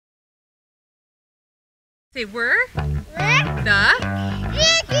Say we're the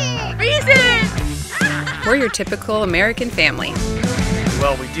Reese's. We're your typical American family.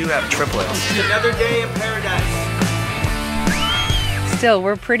 Well, we do have triplets. Another day in paradise. Still,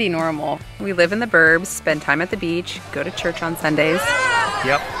 we're pretty normal. We live in the burbs, spend time at the beach, go to church on Sundays.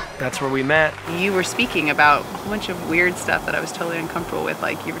 Yep, that's where we met. You were speaking about a bunch of weird stuff that I was totally uncomfortable with.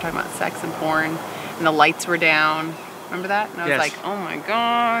 Like you were talking about sex and porn, and the lights were down. Remember that? And I was like, oh my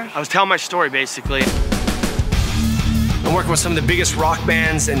gosh. I was telling my story, basically. I'm working with some of the biggest rock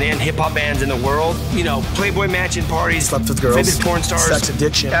bands and hip-hop bands in the world. You know, Playboy mansion parties, slept with girls, fitness porn stars, sex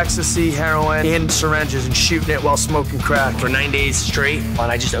addiction, ecstasy, heroin, and syringes, and shooting it while smoking crack for 9 days straight, and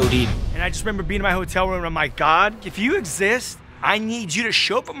I just OD'd. And I just remember being in my hotel room, and I'm like, God, if you exist, I need you to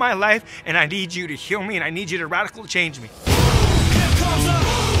show up in my life, and I need you to heal me, and I need you to radically change me.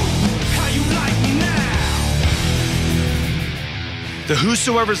 The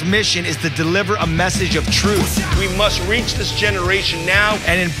Whosoever's mission is to deliver a message of truth. We must reach this generation now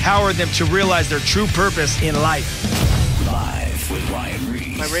and empower them to realize their true purpose in life. Live with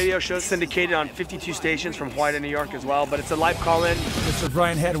Ries. My radio show's syndicated on 52 stations from Hawaii to New York as well, but it's a live call-in. Mr.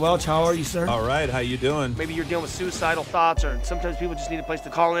 Brian Head-Welch, how are you, sir? All right, how you doing? Maybe you're dealing with suicidal thoughts, or sometimes people just need a place to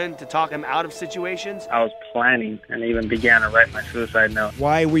call in to talk them out of situations. I was planning and even began to write my suicide note.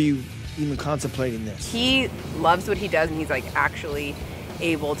 Why were you even contemplating this? He loves what he does, and he's like actually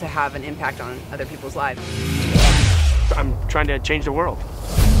able to have an impact on other people's lives. I'm trying to change the world.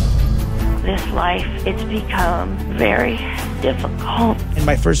 This life, it's become very difficult. And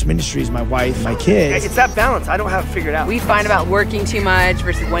my first ministry is my wife, my kids. It's that balance. I don't have it figured out. We find about working too much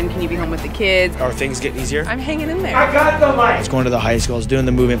versus when can you be home with the kids. Are things getting easier? I'm hanging in there. I got the light. I was going to the high school, I was doing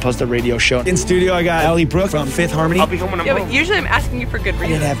the movement plus the radio show. In studio, I got Ellie Brooke from Fifth Harmony. I'll be home when I'm home. But usually I'm asking you for good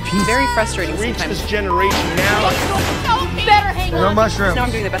reasons. I didn't have peace. Very frustrating reach sometimes. this generation now. Better hang No mushrooms. Now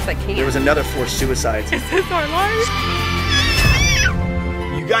I'm doing the best I can. There was another 4 suicides. Is this our life?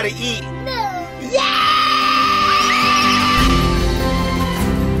 You gotta eat. Yeah!